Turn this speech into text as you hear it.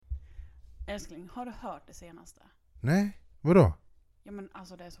Älskling, har du hört det senaste? Nej, vadå? Ja men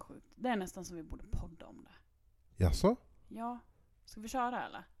alltså det är så sjukt. Det är nästan som vi borde podda om det. Jaså? Ja. Ska vi köra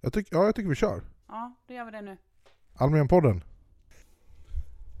eller? Jag tycker vi kör. Ja, då gör vi det nu. Allmänpodden.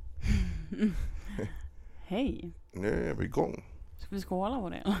 Hej. Nu är vi igång. Ska vi skåla på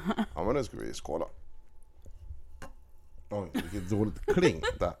det eller? Ja, men nu ska vi skåla. Oj, vilket dåligt kling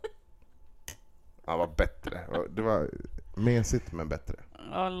där. Ja, vad bättre. Det var mesigt men bättre.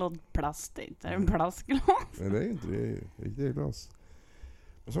 Ja, låt plastigt. Det är en plastglas. Nej, det är inte det. Det är glas.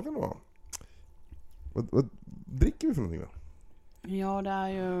 Men så kan det vara. Vad dricker vi för någonting då? Ja, det är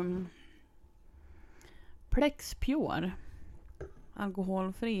ju Plex Pure.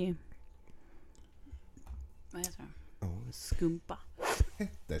 Alkoholfri. Vad heter det? Oh, Skumpa.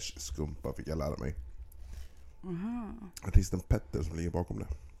 Petters skumpa fick jag lära mig. Aha. Artisten Petter som ligger bakom det.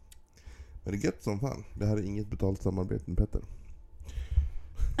 Men det är gött som fan. Det här är inget betalt samarbete med Petter.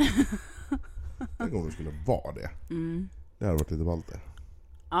 Tänk om det skulle vara det. Mm. Det hade varit lite ballt det.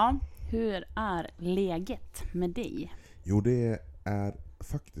 Ja, hur är läget med dig? Jo, det är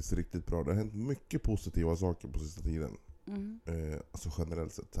faktiskt riktigt bra. Det har hänt mycket positiva saker på sista tiden. Mm. Alltså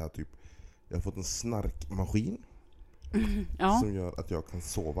generellt sett. Så här, typ, jag har fått en snarkmaskin Ja. som gör att jag kan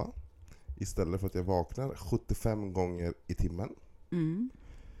sova. Istället för att jag vaknar 75 gånger i timmen. Mm.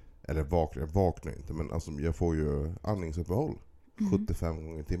 Eller jag vaknar inte, men alltså, jag får ju andningsuppehåll 75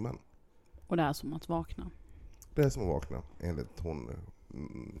 gånger i timmen. Och det är som att vakna. Det är som att vakna, enligt hon,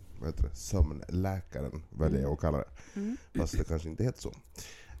 vad heter det, sömnläkaren väljer jag att kalla det. Mm. Fast det kanske inte heter så.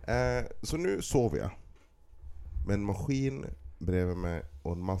 Så nu sover jag med en maskin bredvid mig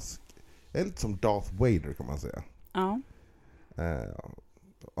och en mask. Jag är lite som Darth Vader kan man säga. Ja.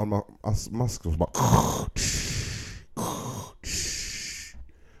 En mask som bara...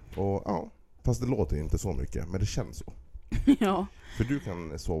 Och ja, fast det låter inte så mycket, men det känns så. Ja. För du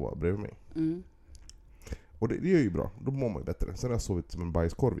kan sova bredvid mig. Mm. Och det är ju bra, då mår man ju bättre. Sen har jag sovit som en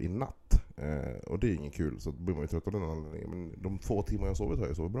bajskorv i natt. Och det är ingen kul, så då blir man ju trött av den anledningen. Men de 2 timmar jag sovit har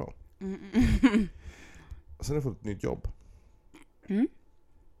jag sovit bra. Mm. Sen har jag fått ett nytt jobb. Mm.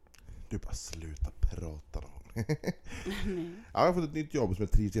 Du bara sluta prata någon. Nej. Ja, jag har fått ett nytt jobb som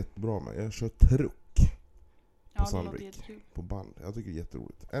jag trivs jättebra med. Jag kör truck Ja, det Sandvik. låter jättekul. på band. Jag tycker det är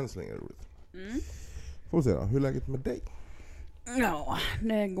jätteroligt. Än så länge är det roligt. Mm. Får vi se då, hur är läget med dig? Ja,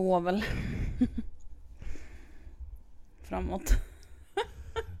 det går väl framåt.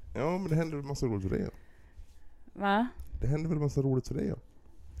 Ja, men det händer väl massa roligt för dig. Ja. Va? Det händer väl massa roligt för dig. Ja.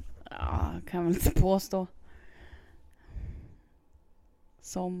 Ja, kan väl inte påstå.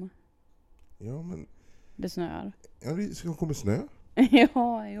 Som Ja, men det snöar. ja, det ska komma snö.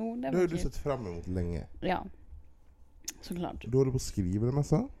 Ja, jo, det Det har var du kul. sett fram emot länge. Ja, såklart. Du håller på och skriver en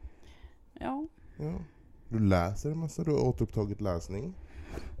massa. Ja. Ja. Du läser en massa. Du har återupptagit läsning.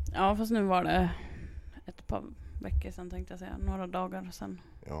 Ja, fast nu var det ett par veckor sedan tänkte jag säga. Några dagar sedan.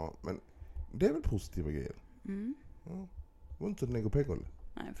 Ja, men det är väl positiva grejer. Mm. Ja. Var inte ett negopegol.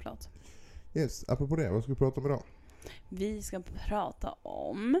 Nej, förlåt. Yes, apropå det, vad ska vi prata om idag? Vi ska prata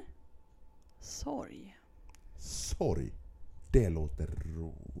om sorg. Sorg. Det låter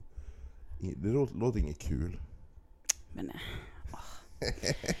det låter inget kul. Men nej.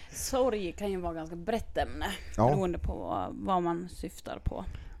 Sorg kan ju vara ganska brett ämne. Ja. Beroende på vad man syftar på.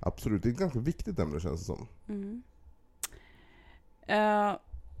 Absolut, det är ett ganska viktigt ämne känns det som. Mm.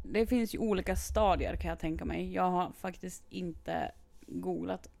 Det finns ju olika stadier kan jag tänka mig. Jag har faktiskt inte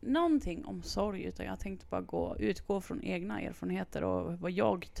googlat någonting om sorg, utan jag tänkte bara utgå från egna erfarenheter och vad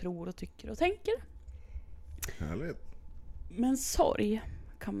jag tror och tycker och tänker. Härligt. Men sorg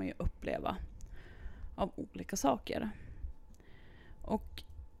kan man ju uppleva av olika saker. Och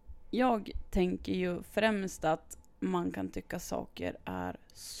jag tänker ju främst att man kan tycka saker är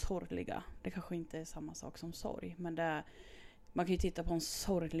sorgliga. Det kanske inte är samma sak som sorg, men man kan ju titta på en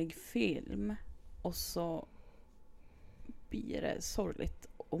sorglig film och så blir det sorgligt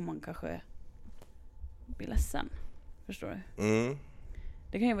och man kanske blir ledsen. Förstår du? Mm.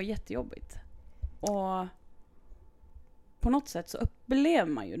 Det kan ju vara jättejobbigt. Och på något sätt så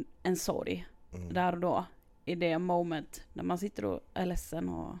upplever man ju en sorg där och då. I det moment när man sitter och är ledsen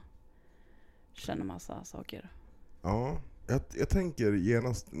och känner massa saker. Ja, jag tänker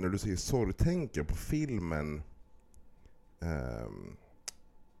genast när du säger sorg, tänker på filmen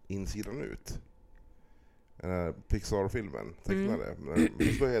Insidan ut. Pixar-filmen, tecknade. Men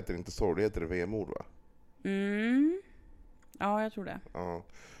så heter det inte sorg, det heter det vemod, va? Mm. Ja, jag tror det. Ja,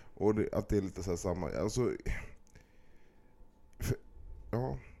 och att det är lite så här samma. Alltså,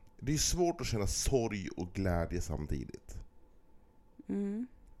 ja, det är svårt att känna sorg och glädje samtidigt. Mm.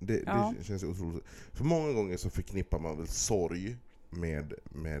 Det Ja. känns otroligt. För många gånger så förknippar man väl sorg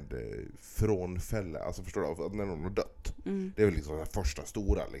med frånfälle, alltså förstår du, att när någon har dött. Mm. Det är väl liksom det första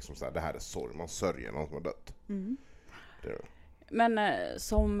stora, liksom så här, det här är sorg, man sörjer någon som har dött. Mm. Det är det. Men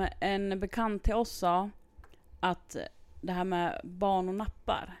som en bekant till oss sa, att det här med barn och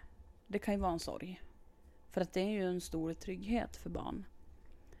nappar, det kan ju vara en sorg. För att det är ju en stor trygghet för barn.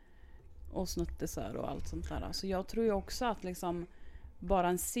 Och snuttisar och allt sånt där. Så jag tror ju också att liksom bara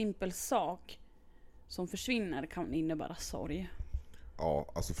en simpel sak som försvinner kan innebära sorg.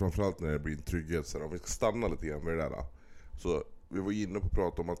 Ja, alltså framförallt när det blir en trygghet. Så här, om vi ska stanna lite grann med det där. Så vi var inne på att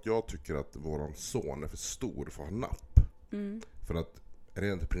prata om att jag tycker att våran son är för stor för att ha napp. Mm. För att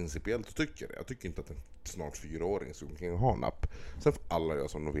rent principiellt så tycker jag tycker inte att en snart 4-åring ska kunna ha napp. Sen får alla göra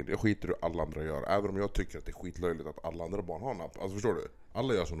som de vill. Jag skiter i hur alla andra gör. Även om jag tycker att det är skitlöjligt att alla andra barn har napp. Alltså förstår du?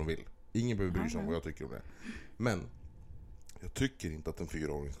 Alla gör som de vill. Ingen behöver bry sig om vad jag tycker om det. Men jag tycker inte att en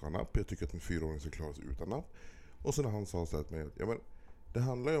 4-åring ska ha napp. Jag tycker att en 4-åring ska klara sig utan napp. Och så när han sa så här till mig, ja men det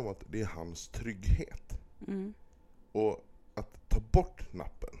handlar ju om att det är hans trygghet. Mm. Och att ta bort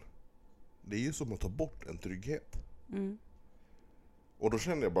nappen, det är ju som att ta bort en trygghet. Mm. Och då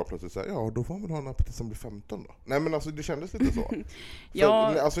kände jag bara plötsligt så här, ja då får man väl ha en napp tills han blir 15 då. Nej men alltså det kändes lite så.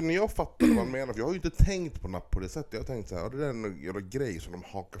 Ja. För, alltså när jag fattade vad han menar, för jag har ju inte tänkt på napp på det sättet. Jag har tänkt så här, ja, det där är en jävla grej som de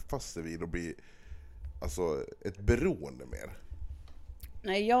hakar fast sig vid och blir alltså ett beroende mer.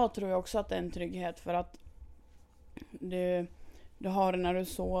 Nej, jag tror också att det är en trygghet för att du har det när du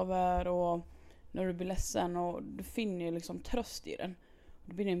sover och när du blir ledsen och du finner ju liksom tröst i den.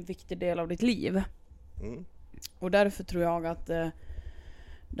 Det blir en viktig del av ditt liv. Mm. Och därför tror jag att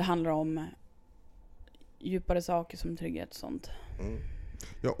det handlar om djupare saker som trygghet och sånt. Mm.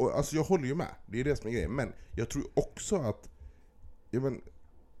 Ja, och alltså jag håller ju med. Det är det som är grejen. Men jag tror också att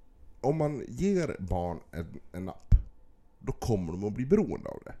om man ger barn en napp, då kommer de att bli beroende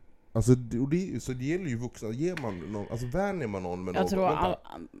av det. Alltså, så det gäller ju vuxna. Vänjer man någon med något.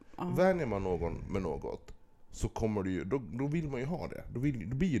 Vänjer man någon med något, så kommer det ju, då vill man ju ha det. Då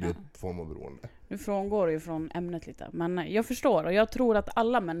blir det ett form av beroende. Nu frångår ju från ämnet lite. Men jag förstår, och jag tror att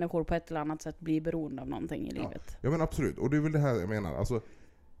alla människor på ett eller annat sätt blir beroende av någonting i livet. Ja men absolut, och det är väl det här jag menar. Alltså,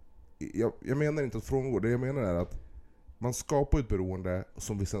 jag menar inte att frångå, det jag menar är att man skapar ett beroende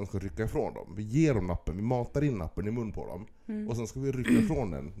som vi sen ska rycka ifrån dem. Vi ger dem nappen, vi matar in nappen i mun på dem. Och sen ska vi rycka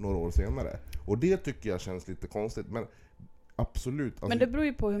ifrån den några år senare. Och det tycker jag känns lite konstigt, men absolut. Alltså, Men det beror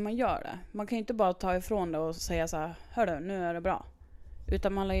ju på hur man gör det. Man kan ju inte bara ta ifrån det och säga så här: hörru, nu är det bra.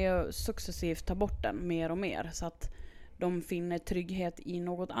 Utan man lär ju successivt ta bort den mer och mer, så att de finner trygghet i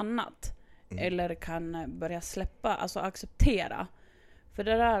något annat. Eller kan börja släppa, alltså acceptera. För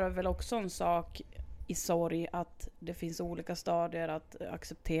det där är väl också en sak i sorg, att det finns olika stadier att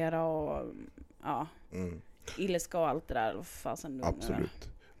acceptera och ilska och allt det där.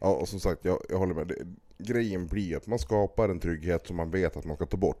 Absolut. Ja, och som sagt, jag håller med. Grejen blir att man skapar en trygghet som man vet att man ska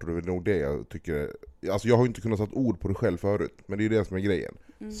ta bort. Och det är nog det jag tycker. Alltså jag har inte kunnat sätta ord på det själv förut, men det är det som är grejen.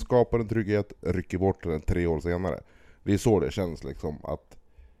 Skapar en trygghet, rycker bort den 3 år senare. Det är så det känns liksom att.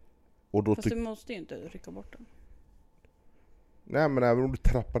 Och då fast du måste ju inte rycka bort den. Nej, men även om du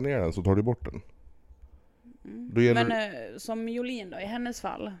trappar ner den så tar du bort den. Men som Jolin då, i hennes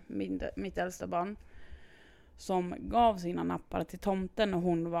fall, mitt äldsta barn, som gav sina nappar till tomten när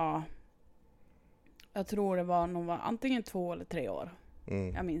hon var, jag tror det var, hon var antingen 2 eller 3 år.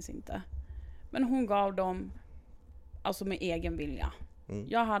 Jag minns inte. Men hon gav dem alltså med egen vilja.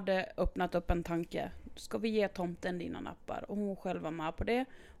 Jag hade öppnat upp en tanke: ska vi ge tomten dina nappar? Och hon själv var med på det.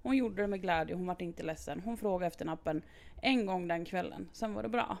 Hon gjorde det med glädje, hon var inte ledsen. Hon frågade efter nappen en gång den kvällen, sen var det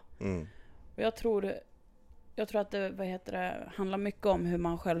bra. Och jag tror att det handlar mycket om hur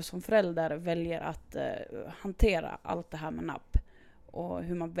man själv som förälder väljer att hantera allt det här med napp. Och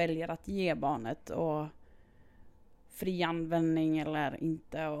hur man väljer att ge barnet och fri användning eller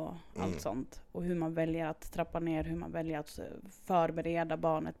inte och allt sånt. Och hur man väljer att trappa ner, hur man väljer att förbereda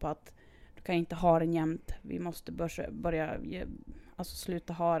barnet på att du kan inte ha den jämt. Vi måste börja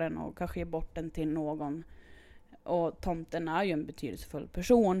sluta ha den och kanske ge bort den till någon. Och tomten är ju en betydelsefull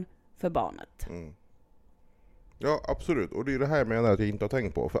person för barnet. Ja, absolut. Och det är det här jag menar att jag inte har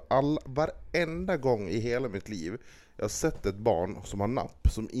tänkt på. För varenda gång i hela mitt liv jag har sett ett barn som har napp,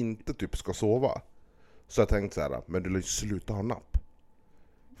 som inte typ ska sova, så jag har tänkt så här: men du lär ju sluta ha napp.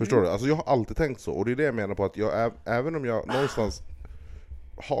 Förstår du? Alltså jag har alltid tänkt så. Och det är det jag menar på, att även om jag någonstans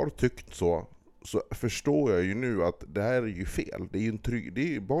har tyckt så förstår jag ju nu att det här är ju fel. Det är ju det är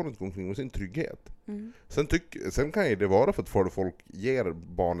ju barnet går omkring med sin trygghet. Sen kan ju det vara för att folk ger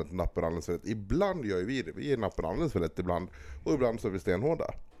barnet nappen alldeles för lätt. Ibland gör vi det. Vi ger nappen alldeles för lätt ibland. Och ibland så är vi stenhårda.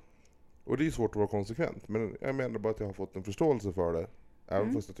 Och det är svårt att vara konsekvent. Men jag menar bara att jag har fått en förståelse för det.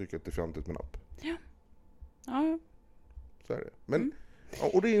 Även fast jag tycker att det är fjantigt med napp. Ja. Så Så är det. Men, ja,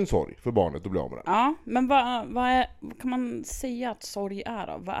 och det är en sorg för barnet att bli av med den. Ja, men vad kan man säga att sorg är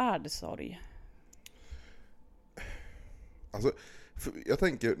då? Vad är det sorg? Alltså,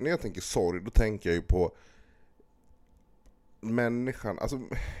 när jag tänker sorg, då tänker jag ju på människan. Alltså,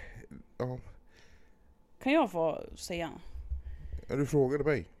 ja. Kan jag få säga? Ja, du frågade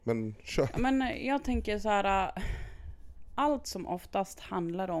mig, men kör. Ja, men jag tänker så här, allt som oftast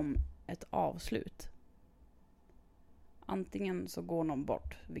handlar om ett avslut. Antingen så går någon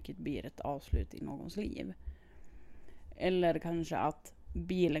bort, vilket blir ett avslut i någons liv. Eller kanske att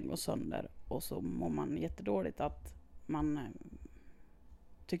bilen går sönder och så mår man jättedåligt att man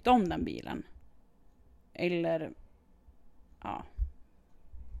tyckte om den bilen. Eller ja,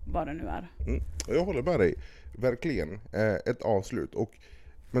 vad det nu är. Jag håller med dig, verkligen. Ett avslut.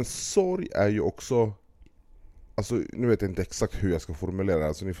 Men sorg är ju också, alltså nu vet jag inte exakt hur jag ska formulera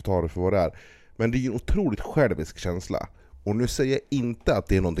det, så ni får ta det för vad det är. Men det är ju en otroligt självisk känsla. Och nu säger jag inte att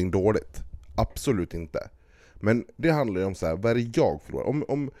det är någonting dåligt. Absolut inte. Men det handlar ju om så här, vad är det jag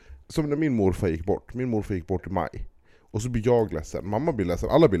förlorar? Som när min morfar gick bort. Min morfar gick bort i maj. Och så blir jag ledsen. Mamma blir ledsen.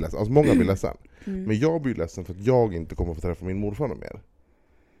 Alla blir ledsen. Alltså många blir ledsen. Men jag blir ledsen för att jag inte kommer få träffa min morfar mer.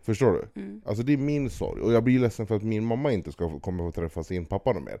 Förstår du? Alltså det är min sorg. Och jag blir ledsen för att min mamma inte kommer få träffa sin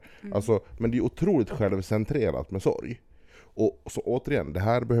pappa mer. Alltså, men det är otroligt självcentrerat med sorg. Och så återigen, det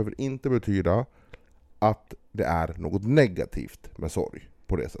här behöver inte betyda att det är något negativt med sorg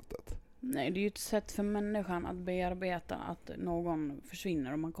på det sättet. Nej, det är ju ett sätt för människan att bearbeta att någon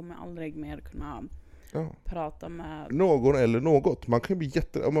försvinner och man kommer aldrig mer kunna prata med någon eller något. Man kan bli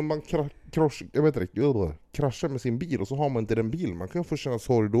om man kraschar med sin bil och så har man inte den bilen. Man kan få känna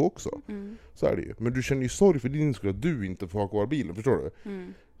sorg då också. Så är det ju. Men du känner ju sorg för din skull att du inte får ha kvar bilen, förstår du?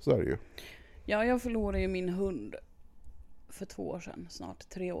 Så är det ju. Ja, jag förlorade ju min hund för 2 år sedan, snart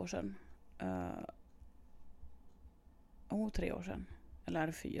 3 år sedan. 3 år sedan. Eller är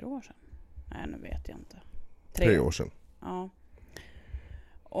det 4 år sedan? Nej, nu vet jag inte. 3 år sedan. Ja.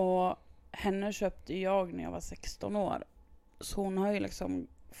 Och henne köpte jag när jag var 16 år. Så hon har ju liksom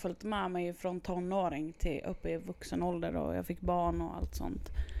följt med mig från tonåring till uppe i vuxen ålder och jag fick barn och allt sånt.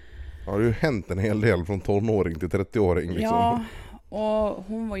 Ja, det har ju hänt en hel del från tonåring till 30-åring liksom. Ja, och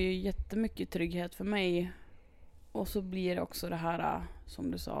hon var ju jättemycket trygghet för mig. Och så blir det också det här,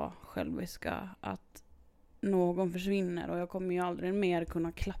 som du sa, själviska, att någon försvinner och jag kommer ju aldrig mer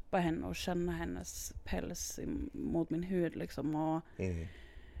kunna klappa henne och känna hennes päls mot min hud liksom, och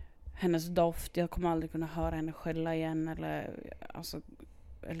hennes doft. Jag kommer aldrig kunna höra henne skälla igen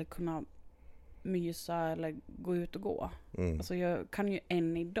eller kunna mysa eller gå ut och gå. Alltså jag kan ju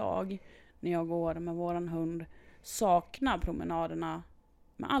än idag när jag går med våran hund sakna promenaderna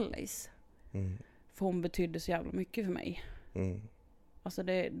med Alice. För hon betydde så jävla mycket för mig. Alltså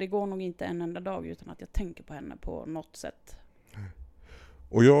det går nog inte en enda dag utan att jag tänker på henne på något sätt.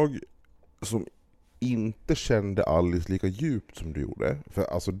 Och jag som inte kände Alice lika djupt som du gjorde. För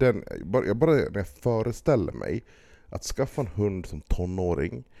alltså när jag föreställer mig att skaffa en hund som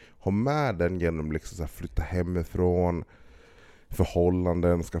tonåring, ha med den genom liksom så här, flytta hemifrån,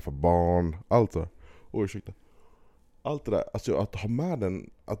 förhållanden, skaffa barn, allt det. Allt det där, alltså att ha med den,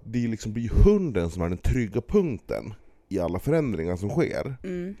 att det liksom blir hunden som är den trygga punkten i alla förändringar som sker.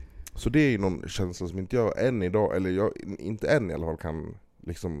 Så det är ju någon känsla som inte jag än idag, eller jag inte än i alla fall kan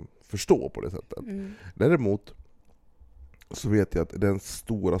liksom förstå på det sättet. Däremot så vet jag att den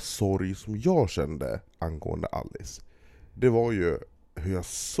stora sorg som jag kände angående Alice, det var ju hur jag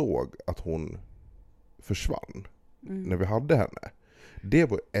såg att hon försvann när vi hade henne. Det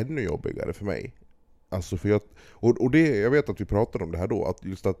var ännu jobbigare för mig. Alltså för jag vet att vi pratade om det här då, att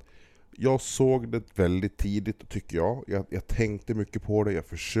just att jag såg det väldigt tidigt, tycker jag tänkte mycket på det, jag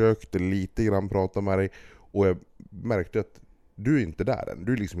försökte lite grann prata med dig och jag märkte att du är inte där än,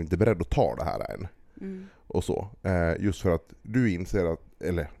 du är liksom inte beredd att ta det här än. Och så, just för att du inser att,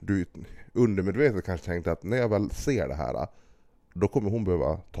 eller du undermedvetet kanske tänkte att när jag väl ser det här, då kommer hon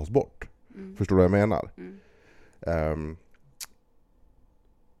behöva tas bort. Förstår du vad jag menar?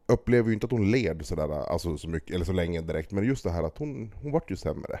 Upplever ju inte att hon led sådär, alltså så mycket eller så länge direkt, men just det här att hon vart ju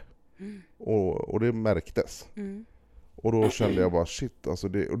sämre. Och det märktes. Och då kände jag bara shit, alltså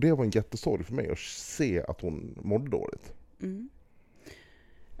det var en jättesorg för mig att se att hon mådde dåligt.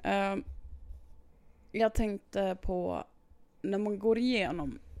 Jag tänkte på när man går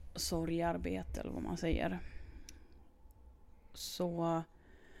igenom sorgarbete eller vad man säger, så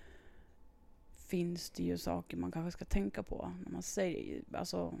finns det ju saker man kanske ska tänka på när man säger,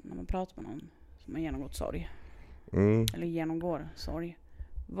 alltså när man pratar med någon som har genomgått sorg eller genomgår sorg.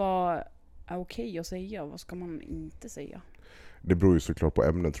 Vad är okej att säga och vad ska man inte säga? Det beror ju såklart på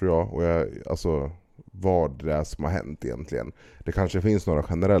ämnen, tror jag. Och vad det är som har hänt egentligen. Det kanske finns några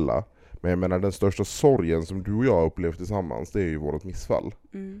generella, men jag menar den största sorgen som du och jag har upplevt tillsammans, det är ju vårt missfall.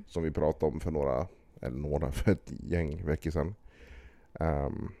 Som vi pratade om för ett gäng veckor sedan.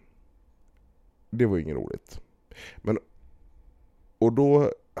 Det var ju inget roligt. Och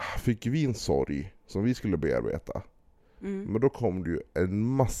då fick vi en sorg som vi skulle bearbeta. Men då kom det ju en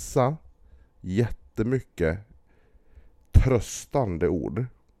massa jättemycket tröstande ord.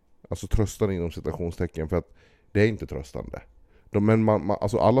 Alltså tröstande inom citationstecken, för att det är inte tröstande. Men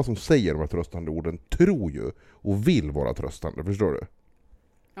alltså alla som säger de här tröstande orden tror ju och vill vara tröstande, förstår du?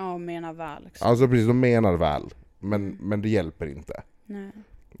 Ja, menar väl. Liksom. Alltså precis, de menar väl. Men det hjälper inte. Nej.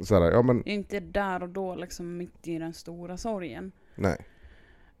 Såhär, ja, men... Inte där och då liksom mitt i den stora sorgen. Nej.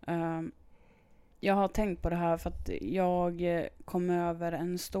 Jag har tänkt på det här för att jag kom över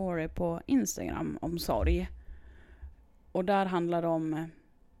en story på Instagram om sorg. Och där handlar det om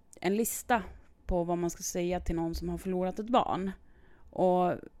en lista på vad man ska säga till någon som har förlorat ett barn.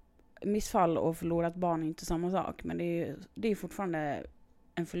 Och missfall och förlorat barn är inte samma sak. Men det är fortfarande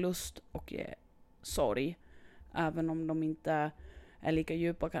en förlust och sorg. Även om de inte är lika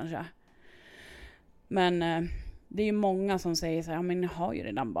djupa kanske. Men det är ju många som säger så här, ja men jag har ju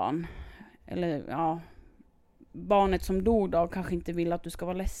redan barn. Eller ja, barnet som dog då kanske inte vill att du ska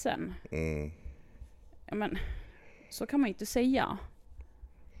vara ledsen. Ja men, så kan man inte säga.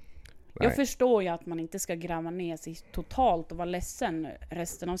 Nej. Jag förstår ju att man inte ska gräva ner sig totalt och vara ledsen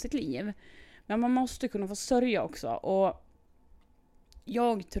resten av sitt liv. Men man måste kunna få sörja också. Och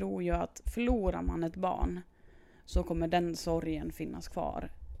jag tror ju att förlorar man ett barn så kommer den sorgen finnas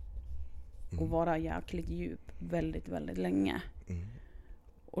kvar. Och vara jäkligt djup väldigt, väldigt länge.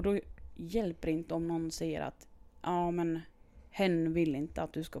 Och då hjälper det inte om någon säger att ja men hen vill inte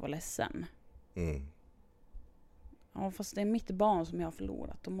att du ska vara ledsen. Ja fast det är mitt barn som jag har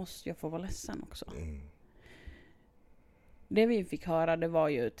förlorat. Då måste jag få vara ledsen också. Det vi fick höra det var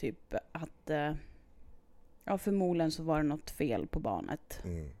ju typ att ja förmodligen så var det något fel på barnet.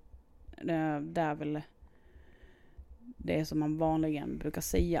 Det är väl det som man vanligen brukar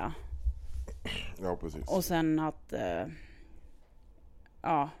säga. Ja, precis. Och sen att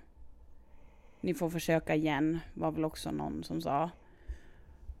ja ni får försöka igen var väl också någon som sa.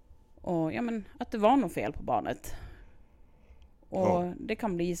 Och ja men att det var något fel på barnet. Och det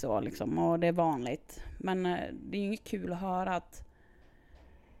kan bli så liksom och det är vanligt. Men det är inget kul att höra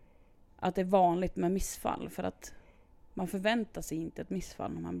att det är vanligt med missfall för att man förväntar sig inte ett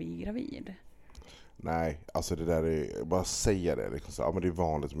missfall när man blir gravid. Nej, alltså det där är bara säga det liksom så, ja men det är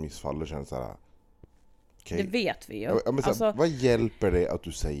vanligt missfall, det känns så här. Okay. Det vet vi ju. Ja, men så, alltså, vad hjälper det att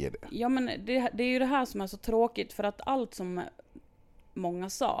du säger det? Ja men det är ju det här som är så tråkigt för att allt som många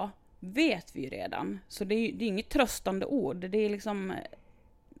sa vet vi ju redan. Så det är inget tröstande ord. Det är liksom,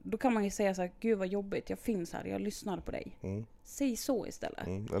 då kan man ju säga så här, gud vad jobbigt, jag finns här, jag lyssnar på dig. Säg så istället.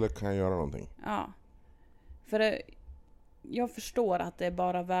 Eller kan jag göra någonting? Ja. För jag förstår att det är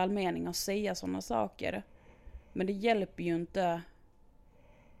bara välmening att säga sådana saker. Men det hjälper ju inte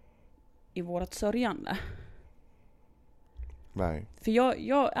i vårat sörjande. Nej. För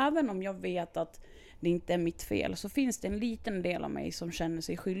jag även om jag vet att det inte är mitt fel så finns det en liten del av mig som känner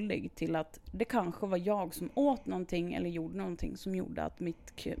sig skyldig till att det kanske var jag som åt någonting eller gjorde någonting som gjorde att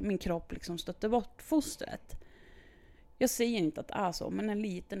min kropp liksom stötte bort fostret. Jag säger inte att det är så, men en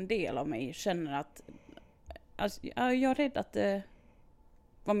liten del av mig känner att alltså, jag är rädd att det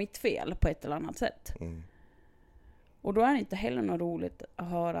var mitt fel på ett eller annat sätt. Och då är det inte heller något roligt att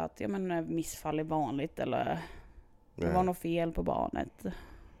höra att missfall är vanligt eller det var något fel på barnet.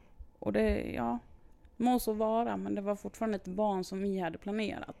 Och det, må så vara, men det var fortfarande ett barn som vi hade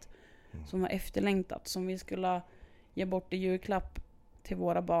planerat. Som var efterlängtat, som vi skulle ge bort i julklapp till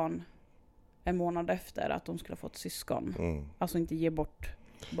våra barn en månad efter att de skulle få ett syskon. Alltså inte ge bort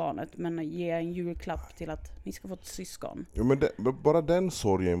barnet, men ge en julklapp till att ni ska få ett syskon. Jo, men bara den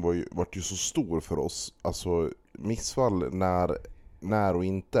sorgen var ju så stor för oss. Alltså missfall när och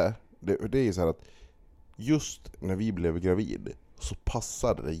inte. Det är ju så här att just när vi blev gravid så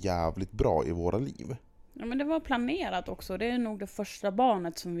passade det jävligt bra i våra liv. Ja, men det var planerat också. Det är nog det första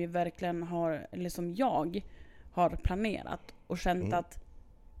barnet som vi verkligen har, eller som jag har planerat och känt att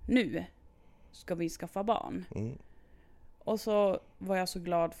nu ska vi skaffa barn. Och så var jag så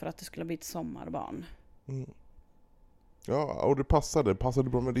glad för att det skulle bli ett sommarbarn. Ja, och det passade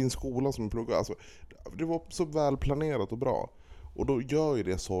bra med din skola som pluggar. Alltså, det var så väl planerat och bra. Och då gör ju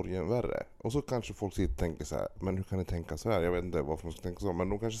det sorgen värre. Och så kanske folk sitter och tänker så här, men hur kan ni tänka så här? Jag vet inte varför man ska tänka så, men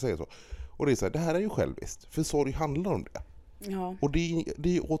de kanske säger så. Och det är så här, det här är ju själviskt. För sorg handlar om det. Ja. Och det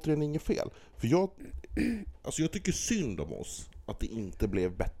är återigen inget fel. För jag tycker synd om oss. att det inte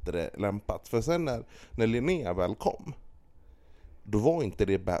blev bättre lämpat. För sen när Linnea väl kom, då var inte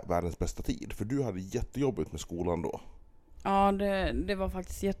det världens bästa tid. För du hade jättejobbigt med skolan då. Ja, det var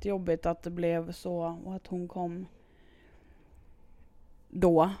faktiskt jättejobbigt att det blev så och att hon kom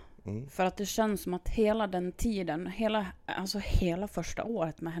då. För att det känns som att hela den tiden, hela första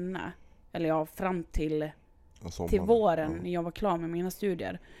året med henne, eller ja, fram till våren när jag var klar med mina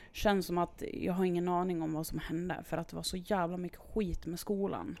studier, känns som att jag har ingen aning om vad som hände. För att det var så jävla mycket skit med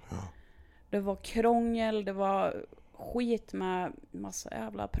skolan. Ja. Det var krångel, det var skit med massa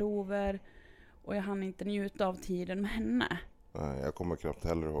jävla prover. Och jag hann inte njuta av tiden med henne. Nej, jag kommer knappt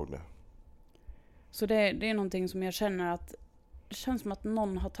heller ihåg det. Så det är någonting som jag känner att det känns som att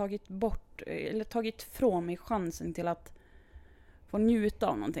någon har tagit bort eller tagit från mig chansen till att få njuta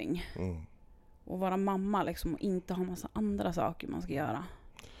av någonting. Och vara mamma liksom, och inte ha massa andra saker man ska göra.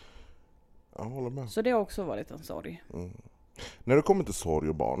 Jag håller med. Så det har också varit en sorg. När det kommer till sorg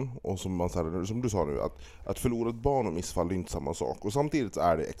och barn, och som du sa nu, att förlora ett barn och missfall är inte samma sak. Och samtidigt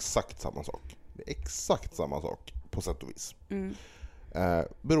är det exakt samma sak. Det är exakt samma sak på sätt och vis.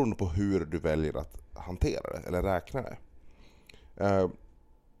 Beroende på hur du väljer att hantera det eller räkna det.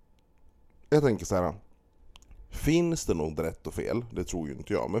 Jag tänker så här. Finns det något rätt och fel? Det tror ju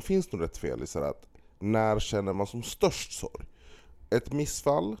inte jag. Men finns det något rätt och fel i så här att när känner man som störst sorg? Ett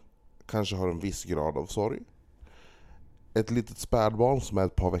missfall kanske har en viss grad av sorg. Ett litet spädbarn som är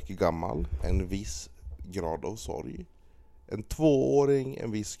ett par veckor gammal, en viss grad av sorg. En 2-åring,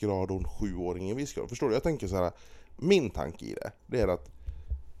 en viss grad, och en 7-åring, en viss grad. Förstår du? Jag tänker så här, min tanke i det är att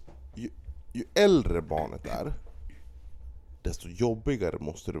ju äldre barnet är, desto jobbigare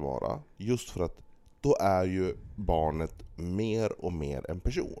måste det vara. Just för att då är ju barnet mer och mer en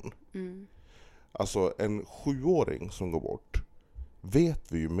person. Alltså en 7-åring som går bort,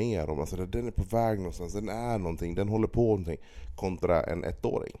 vet vi ju mer om. Alltså den är på väg någonstans, den är någonting, den håller på någonting, kontra en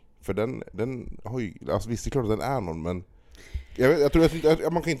 1-åring. För den har ju, alltså visst det är klart att den är någon, men jag tror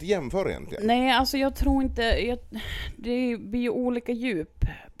att man kan inte jämföra egentligen. Nej, alltså jag tror inte, det blir ju olika djup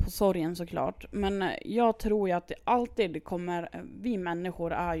på sorgen såklart. Men jag tror ju att det alltid kommer, vi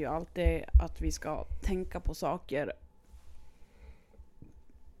människor är ju alltid att vi ska tänka på saker.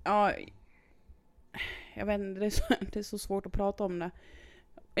 Ja, jag vet inte, det är så svårt att prata om det.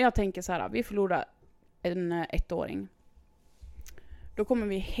 Jag tänker så här, vi förlorar en 1-åring. Då kommer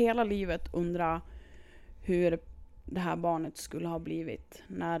vi hela livet undra hur det här barnet skulle ha blivit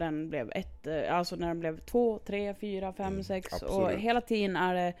när den blev när den blev 2, 3, 4, 5, 6. Absolut. Och hela tiden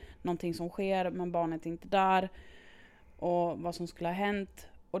är det någonting som sker, men barnet är inte där. Och vad som skulle ha hänt.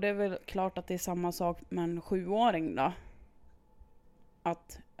 Och det är väl klart att det är samma sak med en 7-åring då.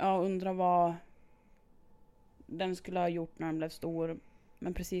 Att jag undrar vad den skulle ha gjort när den blev stor.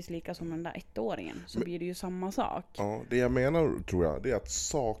 Men precis lika som den där 1-åringen så blir det ju samma sak. Ja, det jag menar tror jag, det är att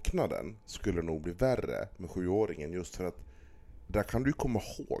saknaden skulle nog bli värre med 7-åringen, just för att där kan du komma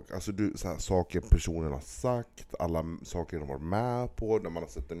ihåg, alltså så här, saker personen har sagt, alla saker de var med på när man har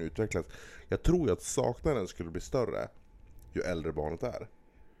sett den utvecklas. Jag tror ju att saknaden skulle bli större ju äldre barnet är.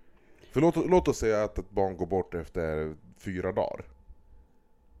 För låt oss säga att ett barn går bort efter 4 dagar.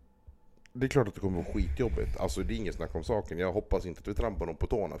 Det är klart att det kommer vara skitjobbigt. Alltså det är inget snack om saken. Jag hoppas inte att vi trampar någon på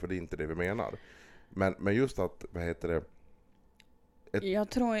tårna, för det är inte det vi menar. Men just att, vad heter det? Jag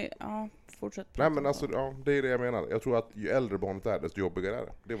tror, ja, fortsätt. Nej men alltså, ja, det är det jag menar. Jag tror att ju äldre barnet är, desto jobbigare är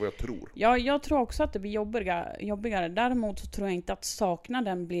det. Det är vad jag tror. Ja, jag tror också att det blir jobbigare. Däremot så tror jag inte att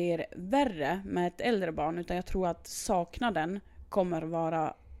saknaden blir värre med ett äldre barn. Utan jag tror att saknaden kommer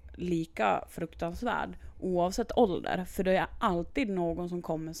vara lika fruktansvärd oavsett ålder. För det är alltid någon som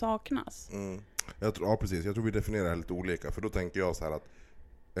kommer saknas. Ja, precis. Jag tror vi definierar det lite olika. För då tänker jag så här att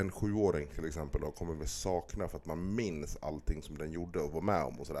en 7-åring till exempel då kommer vi sakna för att man minns allting som den gjorde och var med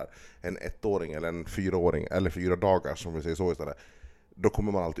om och sådär. En 1-åring eller en 4-åring eller 4 dagar som vi säger så istället. Då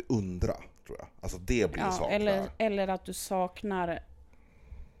kommer man alltid undra, tror jag. Alltså det blir sakna. Eller att du saknar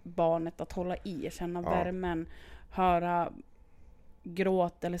barnet att hålla i, känna värmen, höra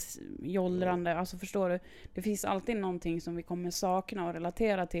gråt eller jollrande. Alltså förstår du? Det finns alltid någonting som vi kommer sakna och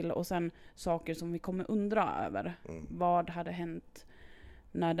relatera till, och sen saker som vi kommer undra över. Vad hade hänt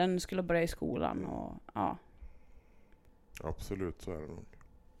när den skulle börja i skolan och ja. Absolut, så är det nog.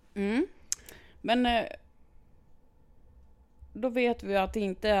 Men då vet vi att det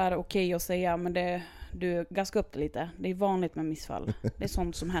inte är okej att säga, men du gaskar upp det lite. Det är vanligt med missfall. Det är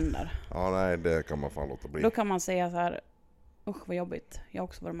sånt som händer. Ja, nej, det kan man fan låta bli. Då kan man säga så här: usch vad jobbigt. Jag har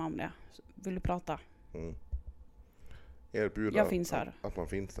också varit med om det. Vill du prata? Erbjuda jag finns här. Att man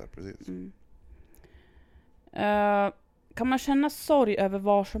finns där, precis. Kan man känna sorg över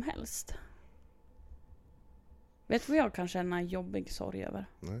var som helst? Vet du vad jag kan känna jobbig sorg över?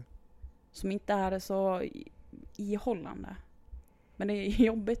 Nej. Som inte är så ihållande. Men det är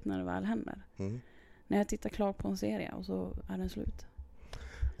jobbigt när det väl händer. Mm. När jag tittar klart på en serie och så är den slut.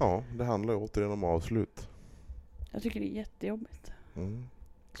 Ja, det handlar ju återigen om avslut. Jag tycker det är jättejobbigt. Mm.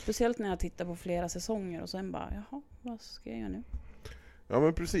 Speciellt när jag tittar på flera säsonger och sen bara, jaha, vad ska jag göra nu? Ja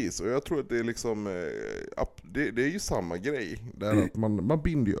men precis, och jag tror att det är liksom det är ju samma grej där att man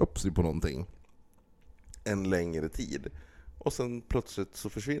binder ju upp sig på någonting en längre tid och sen plötsligt så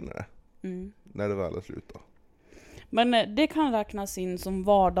försvinner det när det väl är slut då. Men det kan räknas in som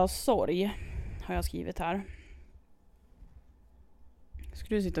vardagssorg, har jag skrivit här.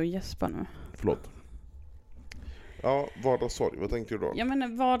 Ska du sitta och gäspa nu? Förlåt. Ja, vardagssorg, vad tänkte du då? Ja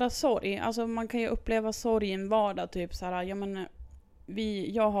men vardagssorg, alltså man kan ju uppleva sorg i en vardag, typ så här, ja men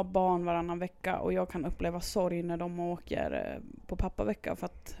jag har barn varannan vecka och jag kan uppleva sorg när de åker på pappavecka för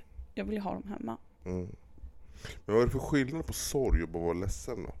att jag vill ha dem hemma. Mm. Men vad är det för skillnad på sorg och att vara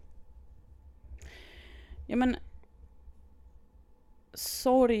ledsen då? Ja men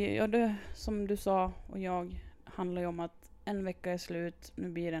sorg, ja det som du sa och jag, handlar ju om att en vecka är slut, nu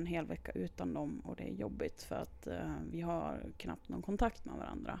blir det en hel vecka utan dem och det är jobbigt för att vi har knappt någon kontakt med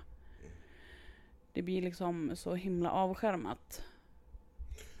varandra. Det blir liksom så himla avskärmat.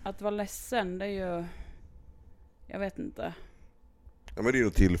 Att vara ledsen, det är ju, jag vet inte. Ja men det är ju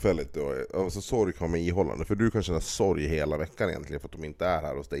tillfälligt då. Alltså sorg kan vara ihållande, för du kan känna sorg hela veckan egentligen för att de inte är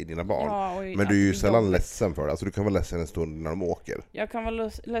här hos dig, dina barn. Ja, men du är ju sällan ledsen för det, alltså du kan vara ledsen en stund när de åker. Jag kan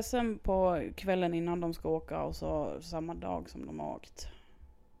vara ledsen på kvällen innan de ska åka och så samma dag som de har åkt.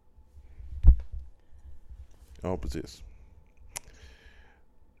 Ja precis.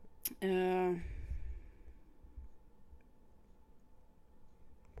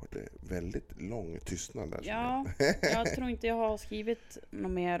 Det är väldigt lång tystnad där. Ja, jag tror inte jag har skrivit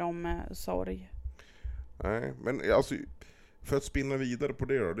något mer om sorg. Nej, men alltså för att spinna vidare på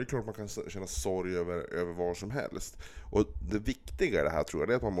det då, det är klart man kan känna sorg över vad som helst. Och det viktiga i det här tror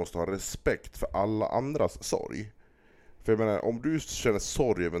jag är att man måste ha respekt för alla andras sorg. För jag menar, om du känner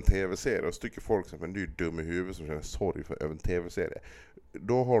sorg över en tv-serie och så tycker folk att du är dum i huvudet som känner sorg över en tv-serie,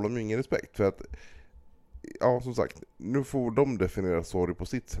 då har de ju ingen respekt. För att, ja som sagt, nu får de definiera sorg på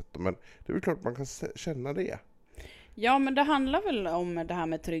sitt sätt, men det är väl klart man kan känna det. Ja, men det handlar väl om det här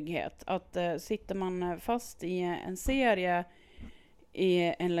med trygghet. Att sitter man fast i en serie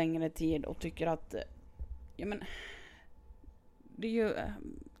i en längre tid och tycker att ja men det är ju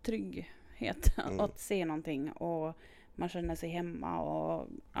trygghet att se någonting och man känner sig hemma och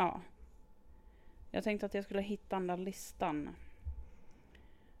ja. Jag tänkte att jag skulle hitta den där listan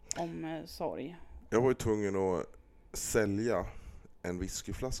om sorg. Jag var ju tvungen att sälja en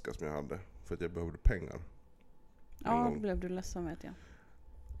whiskyflaska som jag hade för att jag behövde pengar. Ja, då blev du ledsen vet jag.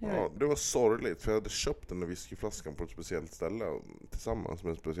 Ja, det var sorgligt för jag hade köpt den där whiskyflaskan på ett speciellt ställe tillsammans med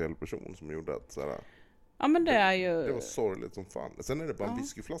en speciell person som gjorde att såhär, ja men det är ju... Det var sorgligt som fan. Sen är det bara en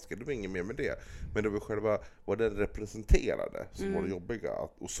whiskyflaska, det var inget mer med det. Men det var själva vad den representerade som var det jobbiga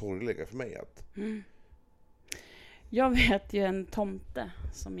och sorgliga för mig. Jag vet ju en tomte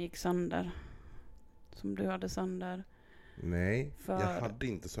som gick sönder. Som du hade sönder. Nej, jag hade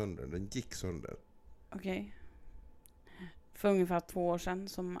inte sönder. Den gick sönder. Okej. För ungefär 2 år sedan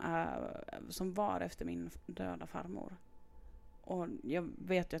som var efter min döda farmor. Och jag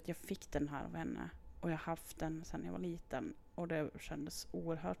vet ju att jag fick den här av henne. Och jag har haft den sedan jag var liten. Och det kändes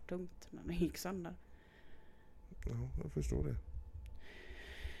oerhört tungt när den gick sönder. Ja, jag förstår det.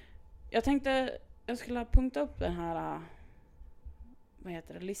 Jag tänkte jag skulle punkta upp den här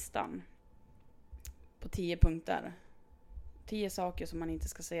listan på 10 punkter. 10 saker som man inte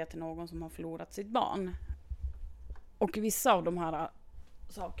ska säga till någon som har förlorat sitt barn. Och vissa av de här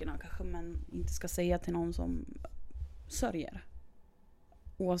sakerna kanske man inte ska säga till någon som sörjer.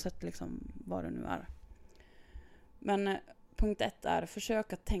 Oavsett liksom vad det nu är. Men punkt 1 är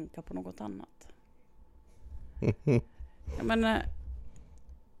försök att tänka på något annat. Jag menar,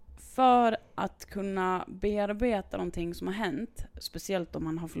 för att kunna bearbeta någonting som har hänt, speciellt om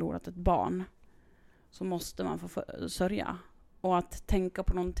man har förlorat ett barn, så måste man få sörja. Och att tänka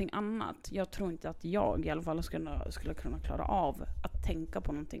på någonting annat. Jag tror inte att jag i alla fall skulle kunna klara av att tänka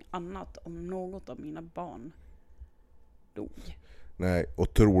på någonting annat om något av mina barn dog. Nej,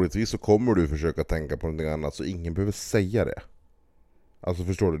 och troligtvis så kommer du försöka tänka på någonting annat så ingen behöver säga det. Alltså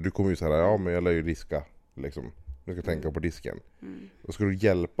förstår du, du kommer ju säga ja men jag lär ju diska liksom. Du ska tänka på disken. Då ska du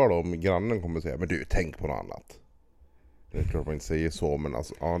hjälpa dem, grannen kommer säga men du, tänk på något annat. Det är klart man inte säger så, men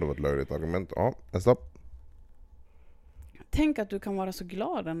alltså, ja det var ett löjligt argument. Ja, nästa. Tänk att du kan vara så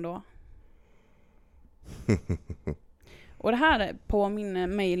glad ändå. Och det här påminner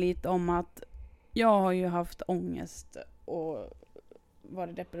mig lite om att Jag har ju haft ångest och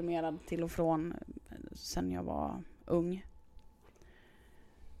varit deprimerad till och från sen jag var ung.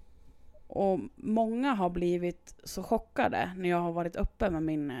 Och många har blivit så chockade när jag har varit uppe med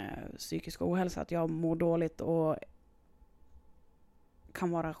min psykiska ohälsa att jag mår dåligt och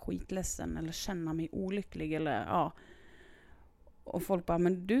kan vara skitledsen eller känna mig olycklig eller ja. Och folk bara,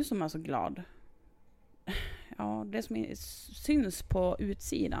 men du som är så glad. Ja, det som syns på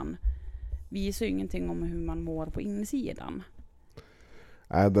utsidan visar ju ingenting om hur man mår på insidan.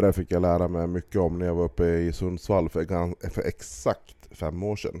 Nej, det där fick jag lära mig mycket om när jag var uppe i Sundsvall för exakt 5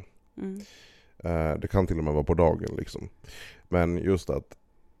 år sedan. Det kan till och med vara på dagen liksom. Men just att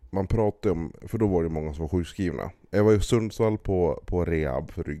man pratar om, för då var det många som var sjukskrivna. Jag var i Sundsvall på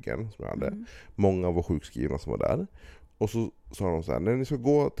rehab för ryggen som jag hade. Många var sjukskrivna som var där. Och så sa de så här, när ni ska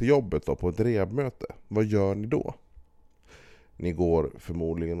gå till jobbet då, på ett rehabmöte, vad gör ni då? Ni går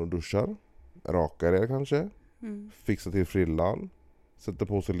förmodligen och duschar, rakar er kanske, fixar till frillan, sätter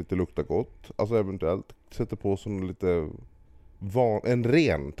på sig lite lukta gott, alltså eventuellt sätter på sig lite en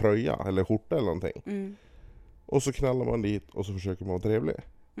ren tröja eller skjorta eller någonting. Och så knallar man dit och så försöker man vara trevlig.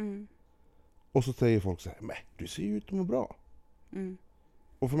 Och så säger folk så här, men du ser ju ut att må bra.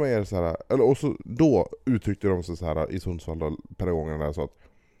 Och för mig är det så här, eller och så då uttryckte de sig så här i Sundsvall pedagogerna där, så att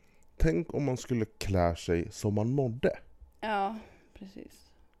tänk om man skulle klä sig som man mådde. Ja,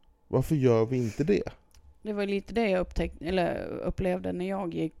 precis. Varför gör vi inte det? Det var lite det jag upplevde när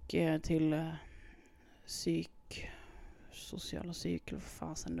jag gick till sociala psyk, vad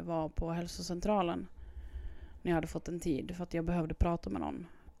fasen det var, på hälsocentralen. När jag hade fått en tid för att jag behövde prata med någon.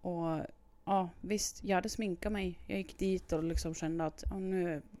 Och ja, visst, jag hade sminkat mig. Jag gick dit och liksom kände att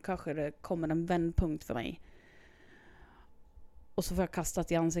nu kanske det kommer en vändpunkt för mig. Och så får jag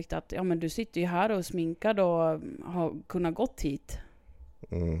kastat i ansiktet att ja, men du sitter ju här och sminkad och har kunnat gått hit.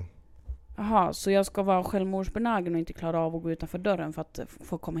 Jaha, så jag ska vara självmordsbenägen och inte klara av att gå utanför dörren för att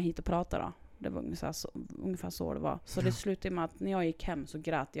få komma hit och prata då. Det var ungefär så det var. Så det slutade med att när jag gick hem så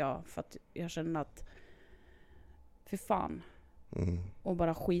grät jag för att jag kände att fy fan. Och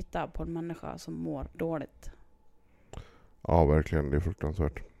bara skita på en människa som mår dåligt. Ja, verkligen. Det är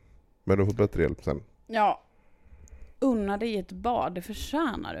fruktansvärt. Men du har fått bättre hjälp sen. Ja. Unna dig ett bad, det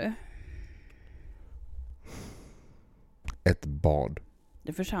förtjänar du. Ett bad?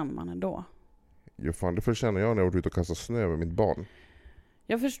 Det förtjänar man ändå. Ja, fan, det förtjänar jag när jag var ute och kastade snö med mitt barn.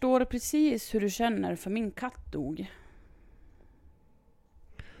 Jag förstår precis hur du känner, för min katt dog.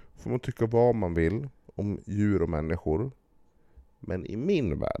 Får man tycka vad man vill om djur och människor. Men i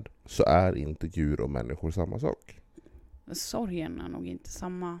min värld så är inte djur och människor samma sak. Sorgen är nog inte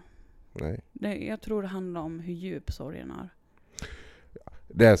samma. Nej. Jag tror det handlar om hur djup sorgen är.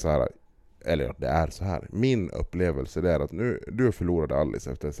 Det är så här, eller det är så här. Min upplevelse är att du förlorade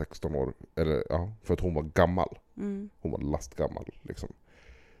Alice efter 16 år. Eller, ja, för att hon var gammal. Hon var lastgammal liksom.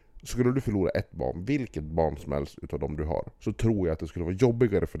 Skulle du förlora ett barn, vilket barn som helst utav dem du har, så tror jag att det skulle vara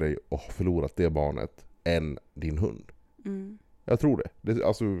jobbigare för dig att ha förlorat det barnet än din hund. Jag tror det.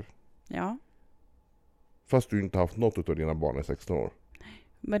 Alltså, ja. Fast du inte haft något av dina barn i 16 år.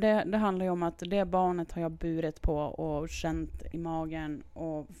 Men det handlar ju om att det barnet har jag burit på och känt i magen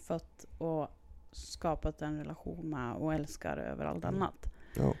och fött och skapat en relation med och älskar över allt annat.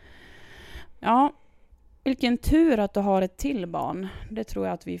 Ja. Ja, vilken tur att du har ett till barn. Det tror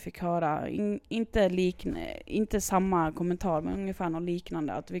jag att vi fick höra. Inte samma kommentar, men ungefär något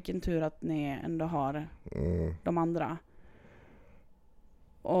liknande. Att vilken tur att ni ändå har de andra.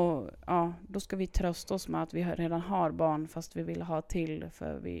 Och ja, då ska vi trösta oss med att vi redan har barn fast vi vill ha till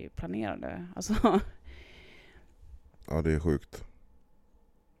för vi planerade. Alltså. Ja, det är sjukt.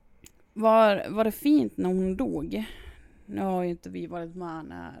 Var det fint när hon dog? Nu har ju inte vi varit med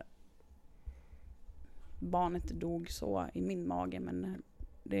när barnet dog så i min mage, men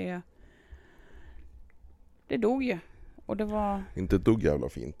det dog ju. Och det var... Inte ett dugg jävla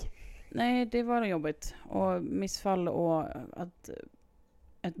fint. Nej, det var jobbigt. Och missfall och att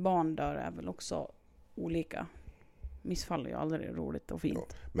ett barn dör är väl också olika. Missfall är ju aldrig roligt och fint.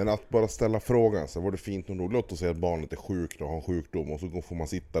 Ja, men att bara ställa frågan, så var det fint nog? Låt oss säga att barnet är sjukt och har en sjukdom och så får man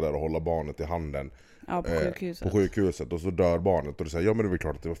sitta där och hålla barnet i handen. Ja, på sjukhuset. Och så dör barnet och du säger, ja men det är väl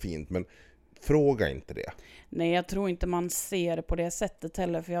klart att det var fint, men fråga inte det. Nej, jag tror inte man ser det på det sättet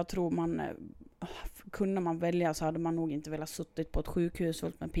heller, för jag tror kunde man välja så hade man nog inte velat suttit på ett sjukhus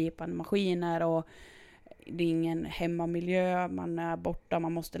fullt med pipande maskiner och det är ingen hemmamiljö, man är borta,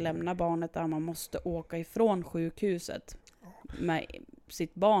 man måste lämna barnet där, man måste åka ifrån sjukhuset med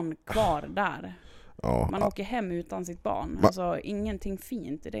sitt barn kvar där. Ja, Man åker hem utan sitt barn. Ma- Alltså ingenting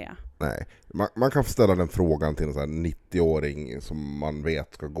fint i det. nej. Man kan ställa den frågan till en sån här 90-åring som man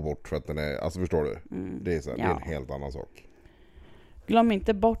vet ska gå bort för att den är... Alltså förstår du? Det är, så här, det är en helt annan sak. Glöm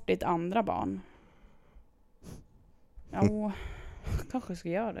inte bort ditt andra barn. Jo, kanske ska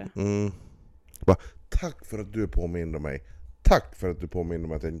göra det. Bara, tack för att du påminner mig. Tack för att du påminner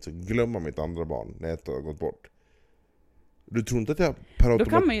mig att jag inte ska glömma mitt andra barn när ett har gått bort. Du tror inte att jag Då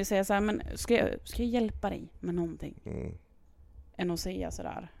kan man ju säga så här, men ska jag hjälpa dig med någonting? Än att säga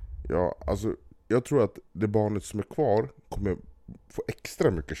sådär. Ja, alltså jag tror att det barnet som är kvar kommer få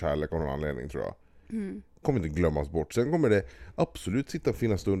extra mycket kärlek av någon anledning, tror jag. Kommer inte glömmas bort. Sen kommer det absolut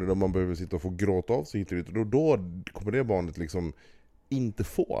finnas stunder där man behöver sitta och få gråta av sig hit och dit. Och då kommer det barnet liksom inte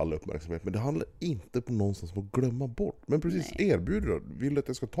få all uppmärksamhet. Men det handlar inte på någonstans om att glömma bort. Men precis, erbjuder, vill du att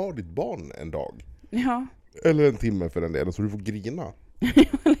jag ska ta ditt barn en dag? Ja. Eller en timme för den delen, så du får grina.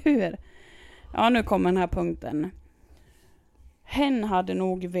 Eller hur? Ja, nu kommer den här punkten. Hen hade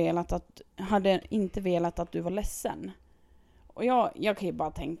nog inte velat att du var ledsen. Och jag kan ju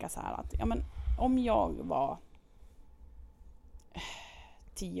bara tänka så här att, ja men om jag var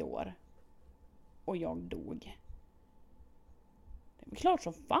 10 år och jag dog. Det är klart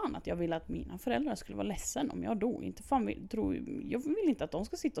som fan att jag vill att mina föräldrar skulle vara ledsen om jag dog. Inte fan jag vill inte att de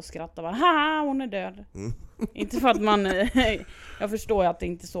ska sitta och skratta bara, haha, hon är död. Inte för att man jag förstår att det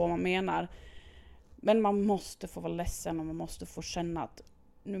inte är så man menar. Men man måste få vara ledsen och man måste få känna att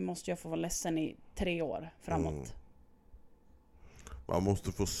nu måste jag få vara ledsen i 3 år framåt. Man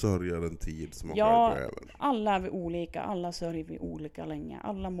måste få sörja den tid som man Ja, själv behöver. alla är vi olika, alla sörjer vi olika länge.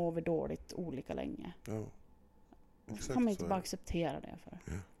 Alla mår vi dåligt olika länge. Ja. Så kan man inte så bara är det. acceptera det för.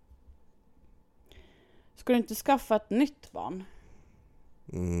 Ja. Ska du inte skaffa ett nytt barn?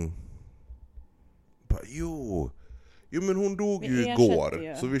 Jo, men hon dog Vi ju ersätter igår,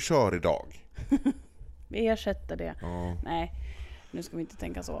 ju. så vi kör idag. Vi ersätter det. Ja. Nej, nu ska vi inte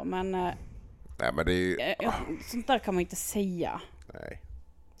tänka så. Men Nej, men det är ju... sånt där kan man inte säga. Nej.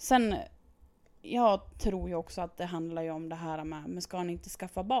 Sen, jag tror ju också att det handlar ju om det här med, men ska ni inte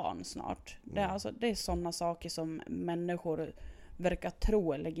skaffa barn snart? Det är sådana saker som människor verkar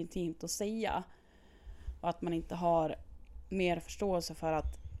tro är legitimt att säga. Och att man inte har mer förståelse för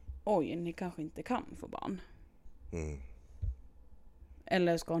att oj, ni kanske inte kan få barn.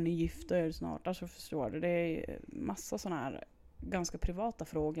 Eller ska ni gifta er snart? Alltså förstår du, det är massa sådana här ganska privata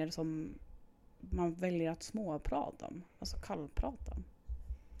frågor som man väljer att småprata om. Alltså kallprata om.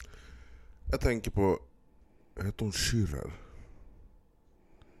 Jag tänker på, heter hon Schürrer?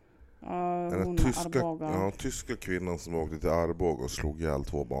 Ja, Den hon här tyska kvinnan som åkte till Arboga och slog ihjäl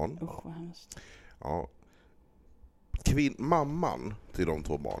 2 barn. Usch vad hemskt. Ja. Mamman till de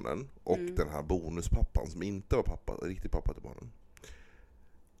 2 barnen och den här bonuspappan som inte var riktig pappa till barnen.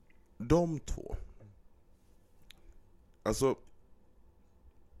 De 2. Alltså,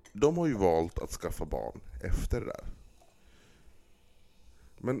 de har ju valt att skaffa barn efter det där.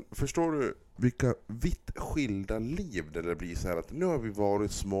 Men förstår du vilka vitt skilda liv det blir så här att nu har vi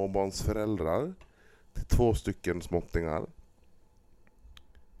varit småbarnsföräldrar till 2 stycken småttingar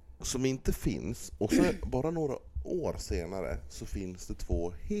som inte finns, och så bara några år senare så finns det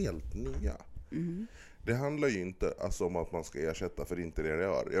 2 helt nya. Det handlar ju inte alltså om att man ska ersätta, för inte det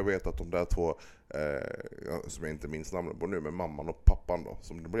gör. Jag vet att de där 2 som jag inte minns namnet på nu, men mamman och pappan då,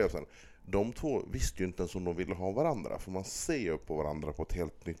 som det blev sen, de 2 visste ju inte ens om de ville ha varandra, för man ser ju på varandra på ett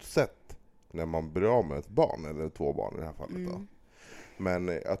helt nytt sätt när man blir av med ett barn, eller 2 barn i det här fallet då. Men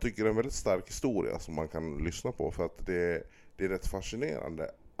jag tycker det är en väldigt stark historia som man kan lyssna på, för att det är rätt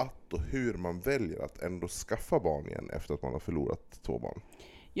fascinerande att och hur man väljer att ändå skaffa barn igen efter att man har förlorat 2 barn.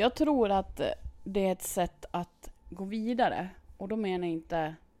 Jag tror att det är ett sätt att gå vidare. Och då menar jag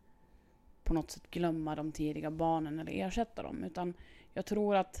inte på något sätt glömma de tidiga barnen eller ersätta dem. Utan jag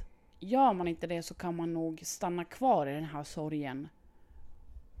tror att gör man inte det så kan man nog stanna kvar i den här sorgen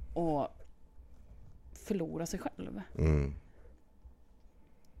och förlora sig själv.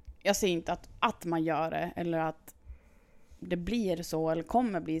 Jag säger inte att man gör det eller att det blir så eller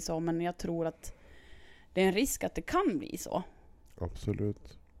kommer bli så, men jag tror att det är en risk att det kan bli så.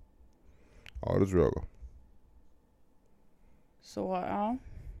 Absolut. Ja, det tror jag. Så, ja.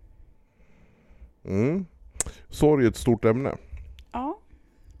 Sorg är ett stort ämne. Ja.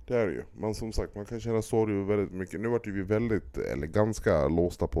 Det är det ju. Men som sagt, man kan känna sorg väldigt mycket. Nu vart vi ganska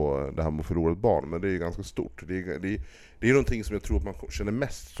låsta på det här med att förlora ett barn, men det är ju ganska stort. Det är någonting som jag tror att man känner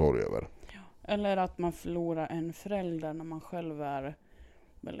mest sorg över. Eller att man förlorar en förälder när man själv är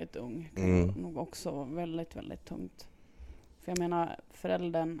väldigt ung. Det är nog också väldigt, väldigt tungt. För jag menar,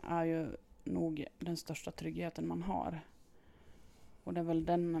 föräldern är ju nog den största tryggheten man har. Och det är väl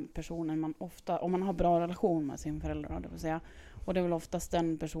den personen man ofta, om man har bra relation med sin förälder, det vill säga. Och det är väl oftast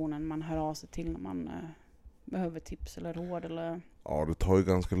den personen man hör av sig till när man behöver tips eller råd eller... Ja, det tar ju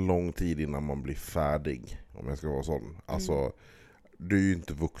ganska lång tid innan man blir färdig, om jag ska vara sån. Alltså, du är ju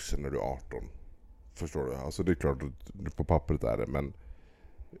inte vuxen när du är 18. Förstår du? Alltså det är klart att på pappret är det, men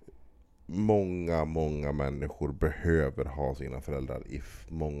många människor behöver ha sina föräldrar i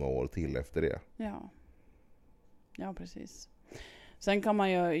många år till efter det. Ja, precis. Sen kan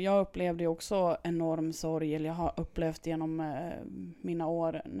man ju, jag upplevde ju också enorm sorg, eller jag har upplevt genom mina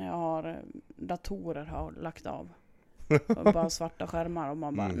år när jag har datorer har lagt av. Och bara svarta skärmar och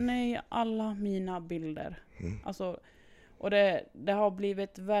man bara, nej, alla mina bilder. Alltså, och det har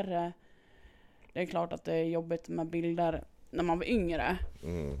blivit värre. Det är klart att det är jobbigt med bilder när man var yngre.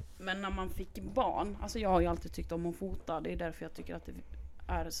 Men när man fick barn, alltså jag har ju alltid tyckt om att fota. Det är därför jag tycker att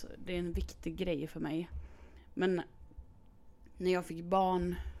det är en viktig grej för mig. Men när jag fick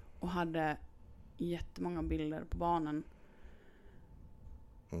barn och hade jättemånga bilder på barnen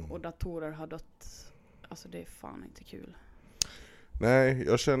och datorer har dött, alltså det är fan inte kul. Nej,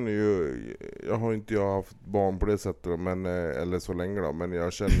 jag känner ju, jag har inte haft barn på det sättet, men, eller så länge då, men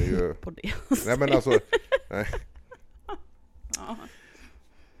jag känner ju... på det. Nej men alltså, nej. Ja.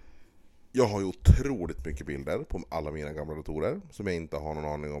 Jag har ju otroligt mycket bilder på alla mina gamla datorer som jag inte har någon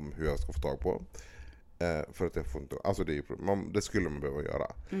aning om hur jag ska få tag på. För att jag får inte, alltså det skulle man behöva göra.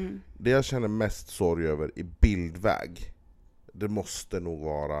 Det jag känner mest sorg över i bildväg, det måste nog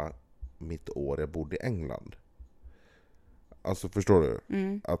vara mitt år jag bodde i England. Alltså förstår du?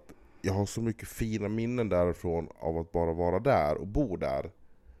 Att jag har så mycket fina minnen därifrån av att bara vara där och bo där.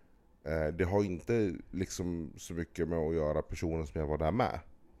 Det har inte liksom så mycket med att göra personen som jag var där med.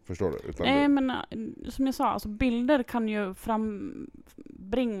 Förstår du? Nej, men som jag sa, alltså bilder kan ju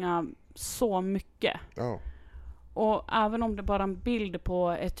frambringa så mycket. Ja. Och även om det bara är en bild på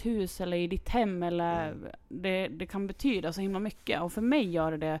ett hus eller i ditt hem eller det kan betyda så himla mycket. Och för mig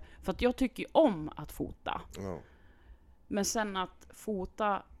gör det för att jag tycker om att fota. Ja. Men sen att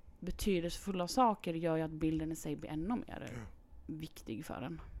fota betydelsefulla saker gör ju att bilden i sig blir ännu mer viktig för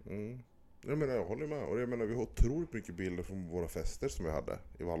en. Jag håller med. Och jag menar, vi har otroligt mycket bilder från våra fester som vi hade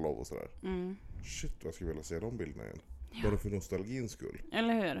i Vallov och sådär. Shit, vad skulle jag vilja se de bilderna igen. Bara för nostalgins skull.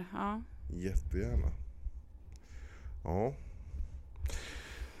 Eller hur? Ja. Jättegärna. Ja.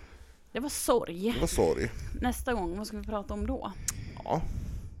 Det var sorg. Det var sorg. Nästa gång, vad ska vi prata om då? Ja.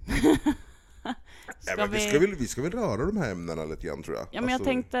 Vi ska väl röra de här ämnena lite grann, tror jag. Ja, men jag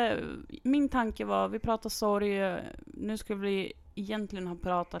tänkte, min tanke var, vi pratar sorg, nu skulle vi egentligen ha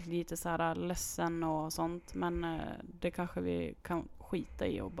pratat lite så här ledsen och sånt, men det kanske vi kan skita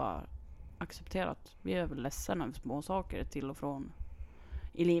i och bara acceptera att vi är väl ledsna över små saker till och från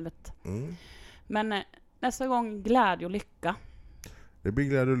i livet. Men nästa gång glädje och lycka. Det blir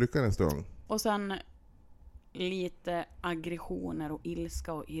glädje och lycka nästa gång. Och sen lite aggressioner och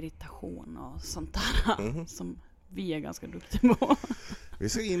ilska och irritation och sånt där som vi är ganska duktiga på. Vi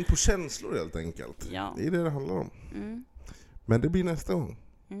ska in på känslor helt enkelt. Ja. Det är det handlar om. Men det blir nästa gång.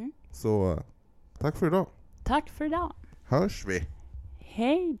 Så tack för idag. Tack för idag. Hörs vi.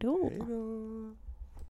 Hej då. Hej då.